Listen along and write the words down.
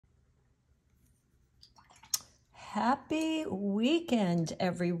Happy weekend,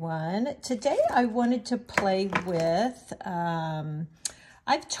 everyone. Today I wanted to play with,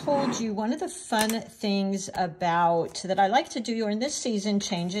 I've told you one of the fun things about that I like to do during this season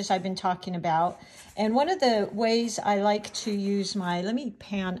changes I've been talking about. And one of the ways I like to use my, let me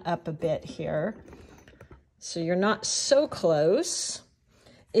pan up a bit here so you're not so close,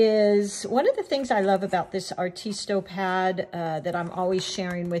 is one of the things I love about this Artisto pad that I'm always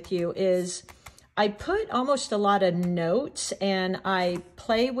sharing with you is I put almost a lot of notes and I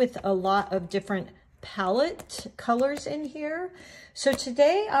play with a lot of different palette colors in here. So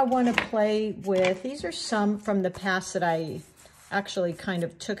today I want to play with, these are some from the past that I actually kind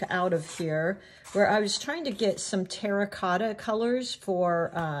of took out of here, where I was trying to get some terracotta colors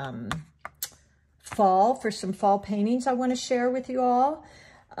for fall, for some fall paintings I want to share with you all.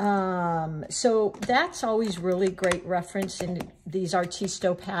 So that's always really great reference in these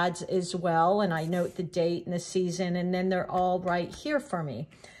Artisto pads as well. And I note the date and the season, and then they're all right here for me.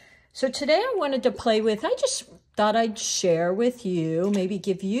 So today I wanted to play with, I just thought I'd share with you, maybe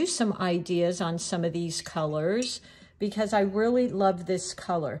give you some ideas on some of these colors because I really love this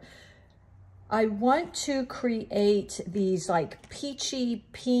color. I want to create these like peachy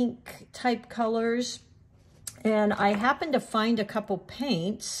pink type colors. And I happened to find a couple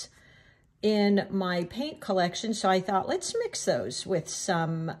paints in my paint collection, so I thought, let's mix those with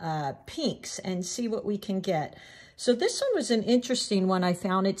some pinks and see what we can get. So this one was an interesting one I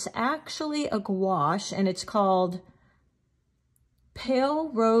found. It's actually a gouache, and it's called Pale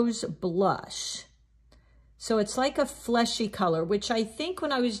Rose Blush. So it's like a fleshy color, which I think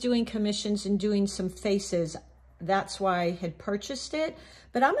when I was doing commissions and doing some faces, that's why I had purchased it.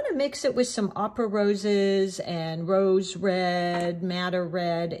 But I'm going to mix it with some opera roses and rose red, madder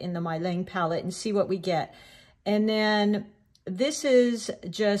red in the MeiLiang palette and see what we get. And then this is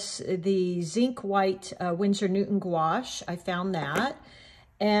just the zinc white Winsor Newton gouache. I found that.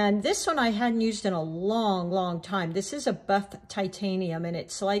 And this one I hadn't used in a long, long time. This is a buff titanium, and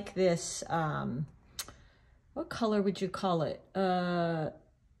it's like this, what color would you call it?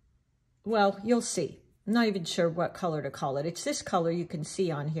 Well, you'll see. I'm not even sure what color to call it. It's this color you can see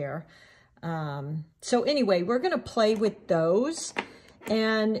on here. So anyway, we're going to play with those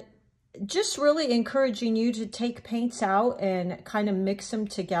and just really encouraging you to take paints out and kind of mix them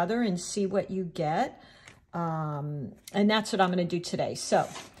together and see what you get. And that's what I'm going to do today. So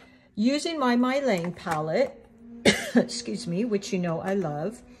using my MeiLiang palette, excuse me, which you know I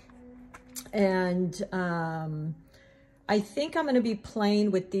love. And I think I'm going to be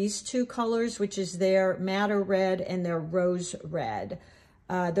playing with these two colors, which is their madder red and their rose red.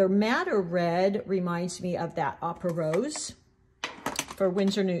 Their madder red reminds me of that opera rose for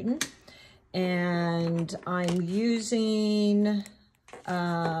Winsor Newton. And I'm using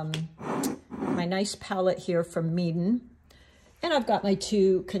my nice palette here from Meeden. And I've got my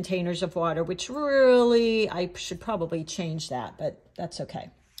 2 containers of water, which really, I should probably change that, but that's okay.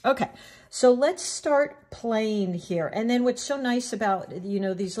 Okay, so let's start playing here. And then what's so nice about, you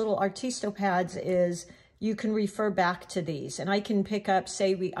know, these little Artisto pads is you can refer back to these. And I can pick up,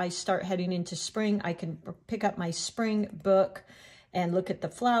 say I start heading into spring, I can pick up my spring book and look at the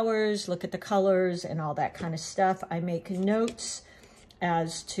flowers, look at the colors and all that kind of stuff. I make notes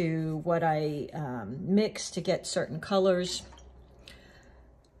as to what I mix to get certain colors.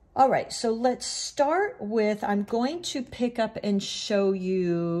 All right, so let's start with, I'm going to pick up and show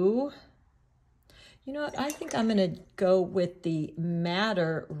you, you know what, I think I'm going to go with the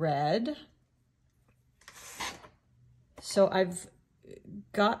madder red. So I've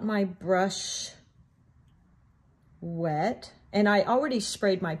got my brush wet, and I already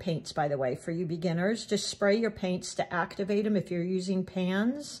sprayed my paints, by the way, for you beginners. Just spray your paints to activate them if you're using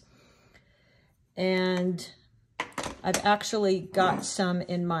pans. And I've actually got some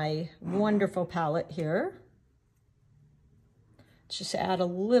in my wonderful palette here. Just add a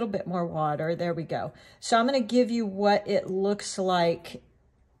little bit more water. There we go. So I'm going to give you what it looks like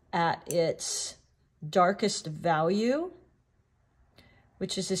at its darkest value,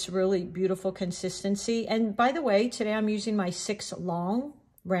 which is this really beautiful consistency. And by the way, today I'm using my 6 long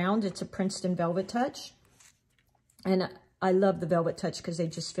round. It's a Princeton Velvet Touch. And I love the Velvet Touch because they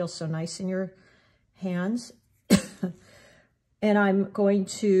just feel so nice in your hands. And I'm going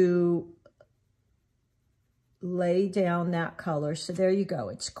to lay down that color. So there you go.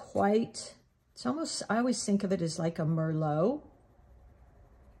 It's quite, it's almost, I always think of it as like a Merlot.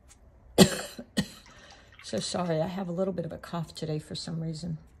 So sorry, I have a little bit of a cough today for some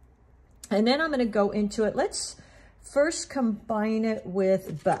reason. And then I'm going to go into it. Let's first combine it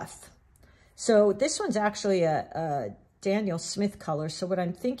with buff. So this one's actually a Daniel Smith color. So what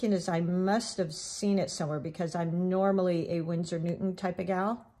I'm thinking is I must have seen it somewhere because I'm normally a Winsor Newton type of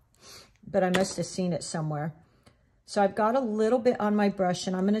gal, but I must have seen it somewhere. So I've got a little bit on my brush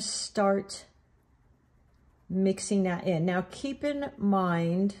and I'm going to start mixing that in. Now keep in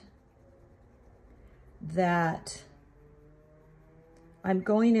mind that I'm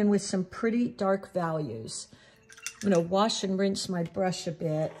going in with some pretty dark values. I'm going to wash and rinse my brush a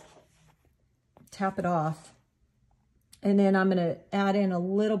bit, tap it off, and then I'm going to add in a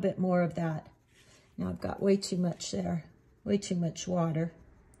little bit more of that. Now I've got way too much there, way too much water,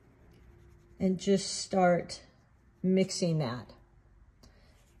 and just start mixing that.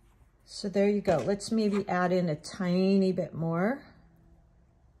 So there you go. Let's maybe add in a tiny bit more.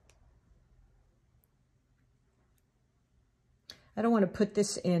 I don't want to put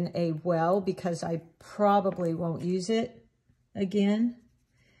this in a well because I probably won't use it again.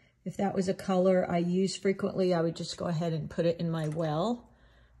 If that was a color I use frequently, I would just go ahead and put it in my well.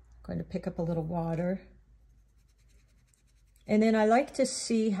 I'm going to pick up a little water. And then I like to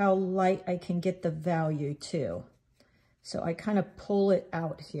see how light I can get the value too. So I kind of pull it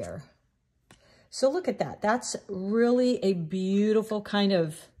out here. So look at that. That's really a beautiful kind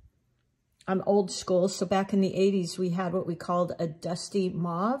of, I'm old school. So back in the 80s, we had what we called a dusty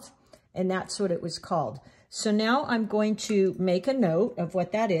mauve, and that's what it was called. So now I'm going to make a note of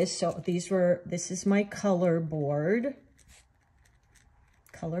what that is. So this is my color board,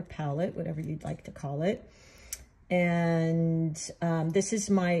 color palette, whatever you'd like to call it. And this is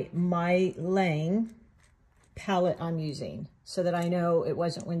my MeiLiang palette I'm using so that I know it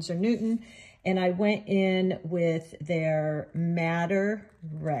wasn't Winsor Newton. And I went in with their Madder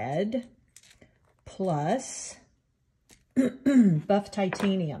Red plus Buff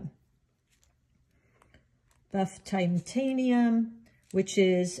Titanium. Buff Titanium, which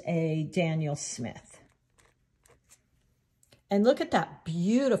is a Daniel Smith. And look at that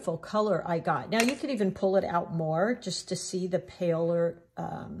beautiful color I got. Now you could even pull it out more just to see the paler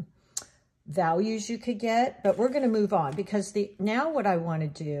values you could get, but we're going to move on because now what I want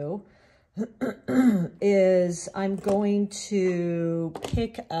to do is I'm going to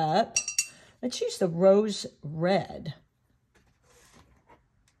pick up, let's use the rose red.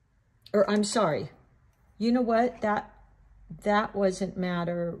 Or I'm sorry, you know what? That wasn't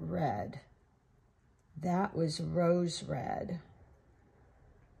Madder Red. That was rose red.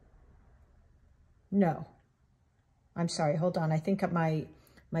 No, I'm sorry, hold on. I think my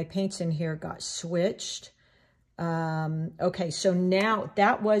paints in here got switched. Okay, so now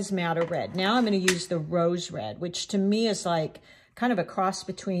that was Madder Red. Now I'm going to use the rose red, which to me is like kind of a cross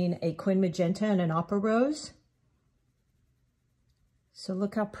between a Quin Magenta and an Opera Rose. So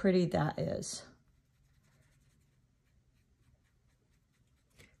look how pretty that is.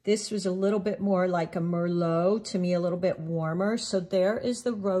 This was a little bit more like a Merlot, to me a little bit warmer. So there is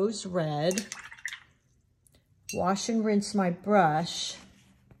the rose red. Wash and rinse my brush.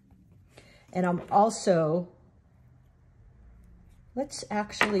 And I'm also, let's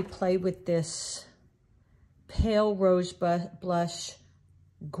actually play with this pale rose blush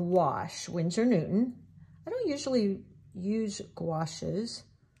gouache, Winsor Newton. I don't usually use gouaches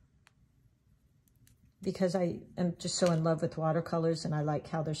because I am just so in love with watercolors and I like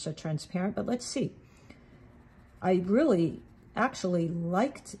how they're so transparent, but let's see. I really actually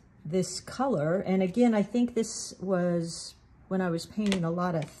liked this color. And again, I think this was when I was painting a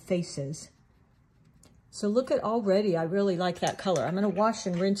lot of faces. So look at already, I really like that color. I'm going to wash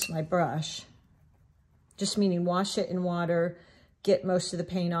and rinse my brush, just meaning wash it in water, get most of the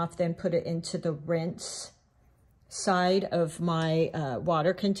paint off, then put it into the rinse side of my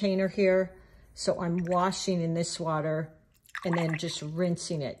water container here. So I'm washing in this water and then just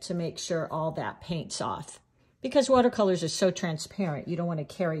rinsing it to make sure all that paint's off. Because watercolors are so transparent, you don't want to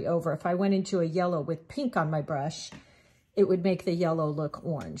carry over. If I went into a yellow with pink on my brush, it would make the yellow look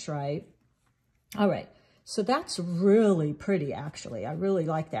orange, right? All right, so that's really pretty, actually. I really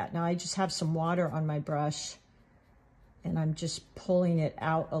like that. Now I just have some water on my brush, and I'm just pulling it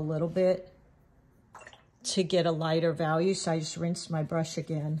out a little bit to get a lighter value. So I just rinsed my brush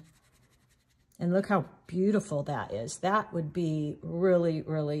again. And look how beautiful that is. That would be really,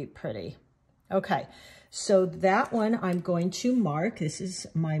 really pretty. Okay, so that one I'm going to mark. This is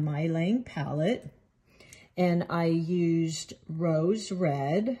my MeiLiang palette. And I used rose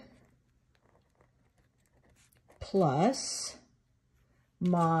red plus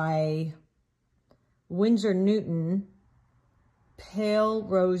my Winsor Newton pale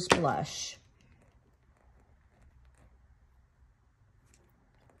rose blush.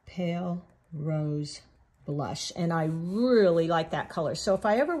 Pale rose blush, and I really like that color. So if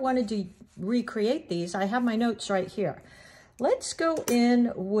I ever wanted to recreate these, I have my notes right here. Let's go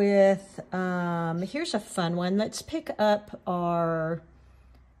in with, here's a fun one. Let's pick up our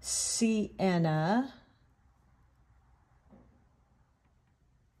Sienna.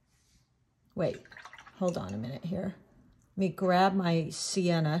 Wait, hold on a minute here. Let me grab my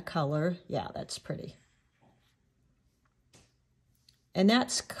Sienna color. Yeah, that's pretty. And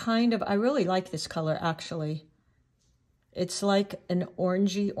that's kind of, I really like this color actually. It's like an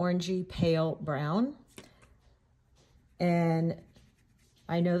orangey pale brown. And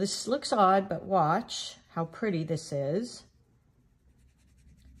I know this looks odd, but watch how pretty this is.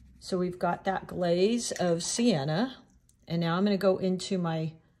 So we've got that glaze of Sienna. And now I'm going to go into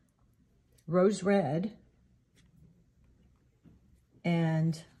my rose red.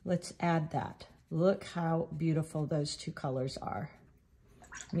 And let's add that. Look how beautiful those two colors are.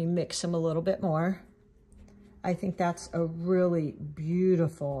 Let me mix them a little bit more. I think that's a really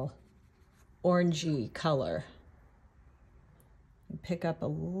beautiful orangey color. Pick up a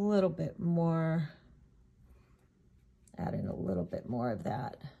little bit more, add in a little bit more of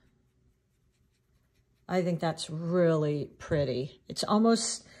that. I think that's really pretty. It's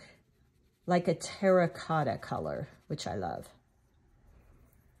almost like a terracotta color, which I love.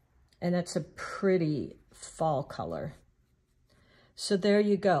 And that's a pretty fall color. So there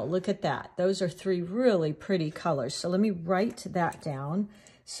you go. Look at that. Those are three really pretty colors. So let me write that down.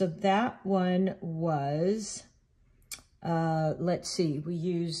 So that one was, let's see, we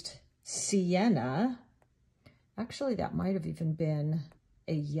used Sienna. Actually, that might have even been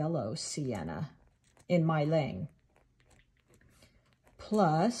a yellow Sienna in MeiLiang.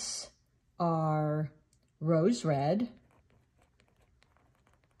 Plus our rose red,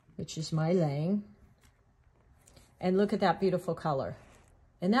 which is MeiLiang. And look at that beautiful color.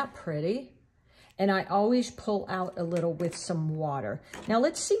 Isn't that pretty? And I always pull out a little with some water. Now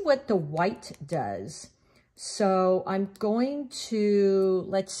let's see what the white does. So I'm going to,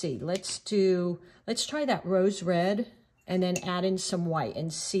 let's see, let's try that rose red and then add in some white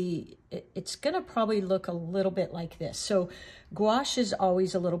and see, it's gonna probably look a little bit like this. So gouache is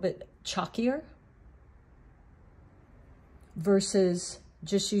always a little bit chalkier versus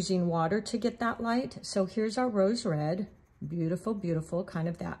just using water to get that light. So here's our rose red. Beautiful, beautiful, kind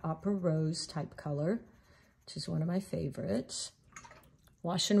of that opera rose type color, which is one of my favorites.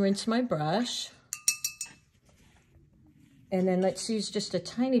 Wash and rinse my brush. And then let's use just a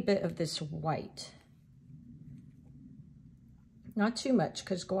tiny bit of this white. Not too much,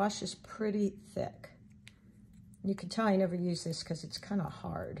 because gouache is pretty thick. You can tell I never use this because it's kind of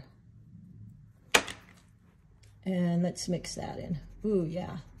hard. And let's mix that in. Ooh,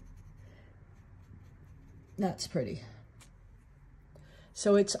 yeah. That's pretty.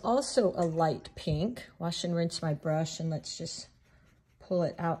 So it's also a light pink. Wash and rinse my brush, and let's just pull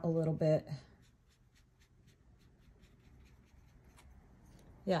it out a little bit.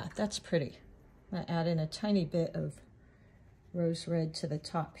 Yeah, that's pretty. I'm gonna add in a tiny bit of rose red to the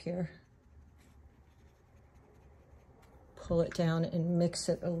top here. Pull it down and mix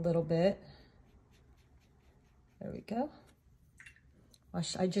it a little bit. There we go.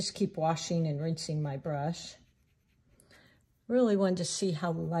 I just keep washing and rinsing my brush. Really wanted to see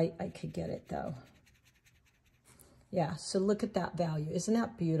how light I could get it though. Yeah, so look at that value. Isn't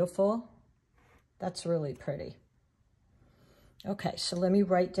that beautiful? That's really pretty. Okay, so let me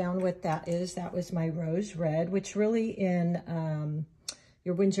write down what that is. That was my rose red, which really in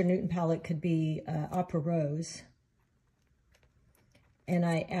your Winsor Newton palette could be opera rose. And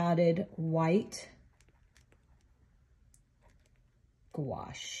I added white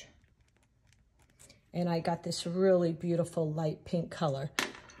gouache. And I got this really beautiful light pink color.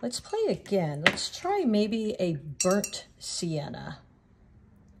 Let's play again. Let's try maybe a burnt sienna.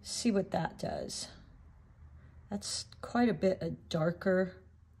 See what that does. That's quite a bit a darker.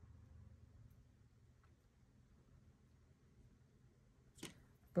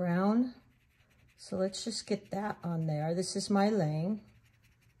 Brown. So let's just get that on there. This is MeiLiang.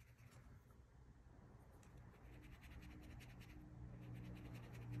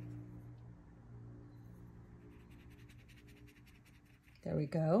 There we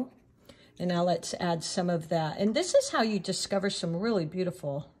go. And now let's add some of that. And this is how you discover some really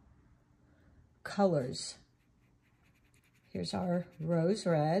beautiful colors. Here's our rose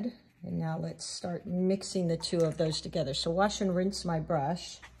red. And now let's start mixing the two of those together. So wash and rinse my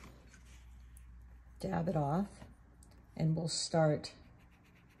brush. Dab it off. And we'll start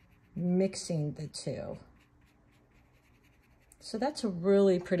mixing the two. So that's a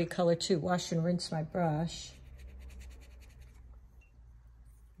really pretty color too. Wash and rinse my brush.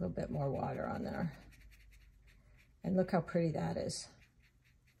 A little bit more water on there. And look how pretty that is.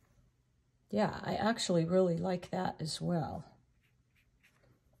 Yeah, I actually really like that as well.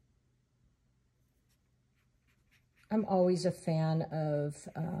 I'm always a fan of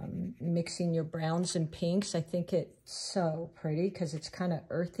mixing your browns and pinks. I think it's so pretty because it's kind of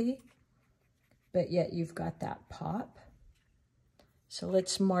earthy, but yet you've got that pop. So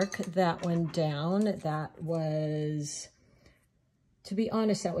let's mark that one down. That was, to be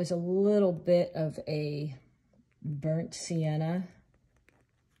honest, that was a little bit of a burnt sienna.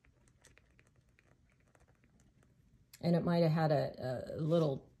 And it might have had a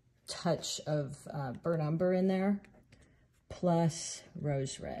little touch of burnt umber in there, plus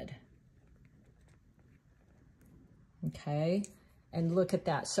rose red. Okay, and look at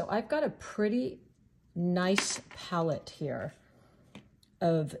that. So I've got a pretty nice palette here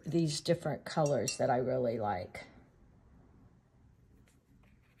of these different colors that I really like.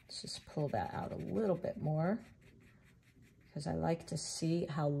 Let's just pull that out a little bit more because I like to see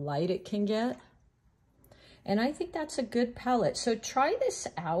how light it can get. And I think that's a good palette. So try this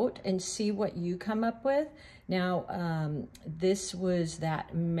out and see what you come up with. Now, this was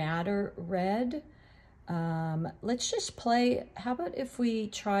that madder red. Let's just play, how about if we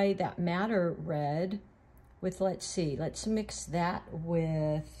try that madder red with, let's see, let's mix that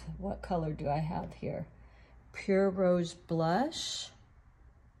with, what color do I have here? Pure Rose Blush.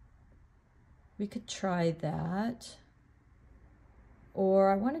 We could try that.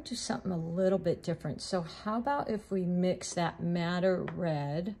 Or I want to do something a little bit different. So how about if we mix that madder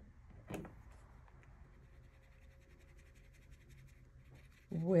red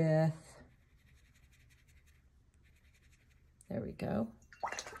with, there we go,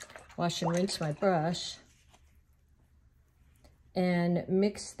 wash and rinse my brush, and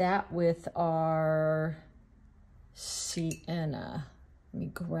mix that with our sienna. Let me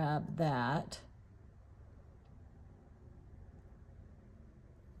grab that.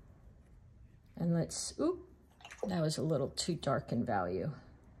 And let's, oop, that was a little too dark in value.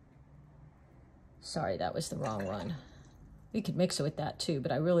 Sorry, that was the wrong one. We could mix it with that too,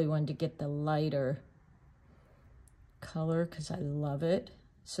 but I really wanted to get the lighter color because I love it.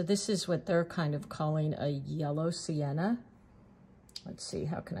 So this is what they're kind of calling a yellow sienna. Let's see,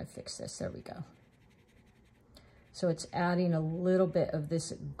 how can I fix this? There we go. So it's adding a little bit of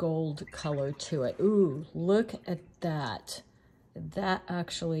this gold color to it. Ooh, look at that. That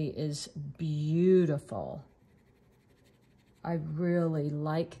actually is beautiful. I really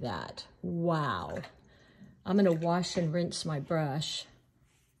like that. Wow. I'm going to wash and rinse my brush,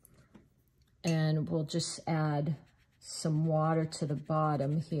 and we'll just add some water to the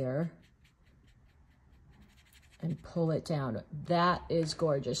bottom here and pull it down. That is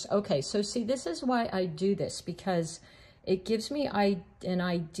gorgeous. Okay, so see, this is why I do this, because it gives me an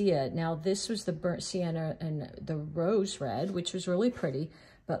idea. Now, this was the burnt sienna and the rose red, which was really pretty,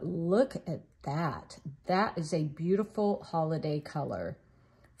 but look at that. That is a beautiful holiday color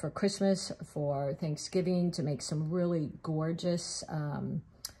for Christmas, for Thanksgiving, to make some really gorgeous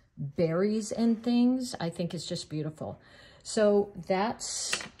berries and things. I think it's just beautiful. So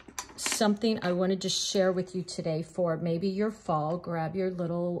that's something I wanted to share with you today for maybe your fall. Grab your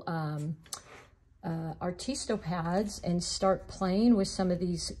little Artisto pads and start playing with some of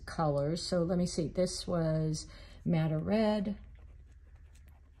these colors. So let me see, this was Madder Red,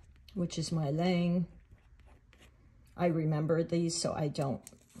 which is MeiLiang. I remember these so I don't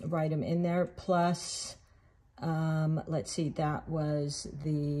write them in there. Plus, let's see, that was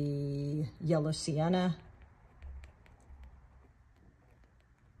the Yellow Sienna.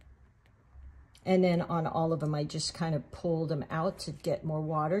 And then on all of them, I just kind of pulled them out to get more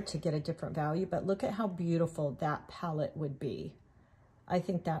water to get a different value. But look at how beautiful that palette would be. I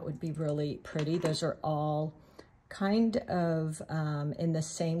think that would be really pretty. Those are all kind of in the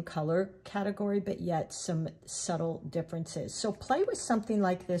same color category, but yet some subtle differences. So play with something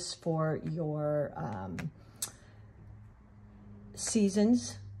like this for your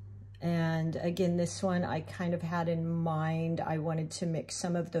seasons. And again, this one I kind of had in mind. I wanted to mix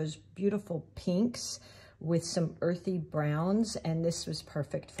some of those beautiful pinks with some earthy browns, and this was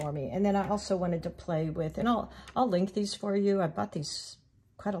perfect for me. And then I also wanted to play with, and I'll link these for you. I bought these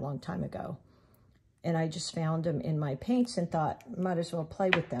quite a long time ago, and I just found them in my paints and thought, might as well play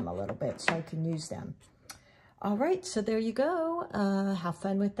with them a little bit so I can use them. All right, so there you go. Have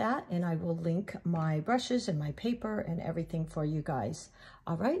fun with that, and I will link my brushes and my paper and everything for you guys.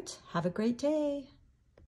 All right, have a great day.